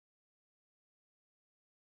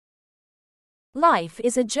Life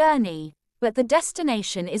is a journey, but the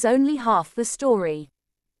destination is only half the story.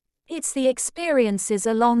 It's the experiences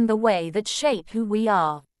along the way that shape who we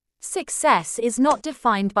are. Success is not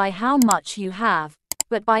defined by how much you have,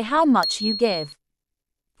 but by how much you give.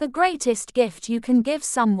 The greatest gift you can give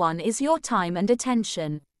someone is your time and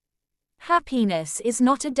attention. Happiness is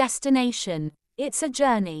not a destination, it's a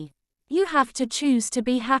journey. You have to choose to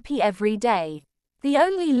be happy every day. The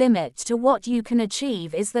only limit to what you can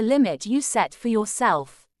achieve is the limit you set for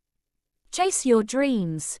yourself. Chase your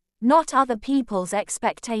dreams, not other people's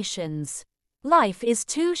expectations. Life is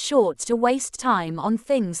too short to waste time on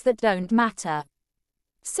things that don't matter.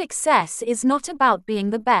 Success is not about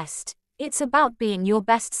being the best, it's about being your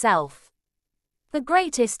best self. The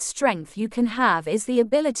greatest strength you can have is the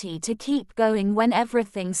ability to keep going when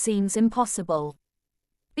everything seems impossible.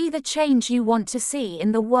 Be the change you want to see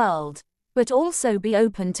in the world, but also be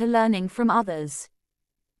open to learning from others.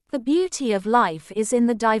 The beauty of life is in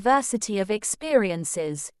the diversity of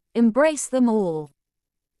experiences, embrace them all.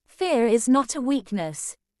 Fear is not a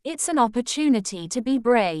weakness, it's an opportunity to be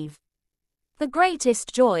brave. The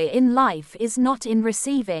greatest joy in life is not in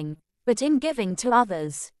receiving, but in giving to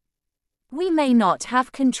others. We may not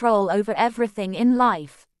have control over everything in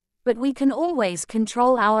life, but we can always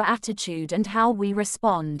control our attitude and how we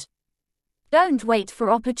respond. Don't wait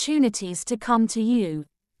for opportunities to come to you,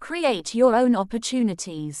 create your own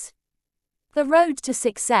opportunities. The road to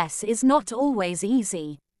success is not always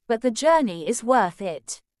easy, but the journey is worth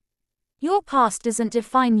it. Your past doesn't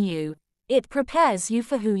define you, it prepares you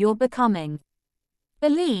for who you're becoming.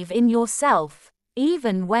 Believe in yourself,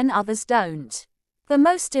 even when others don't. The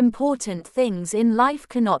most important things in life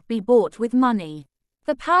cannot be bought with money.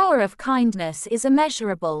 The power of kindness is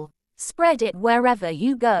immeasurable, spread it wherever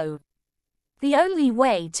you go. The only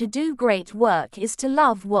way to do great work is to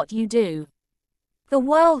love what you do. The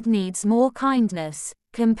world needs more kindness,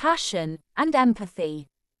 compassion, and empathy.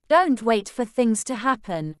 Don't wait for things to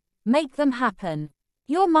happen, make them happen.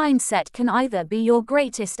 Your mindset can either be your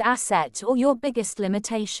greatest asset or your biggest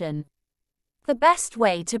limitation. The best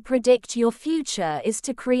way to predict your future is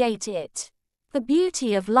to create it. The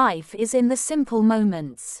beauty of life is in the simple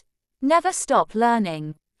moments. Never stop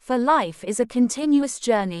learning, for life is a continuous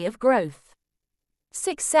journey of growth.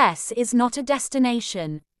 Success is not a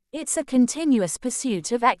destination, it's a continuous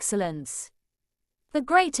pursuit of excellence. The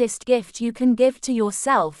greatest gift you can give to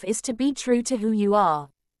yourself is to be true to who you are.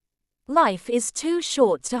 Life is too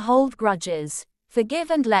short to hold grudges, forgive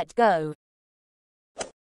and let go.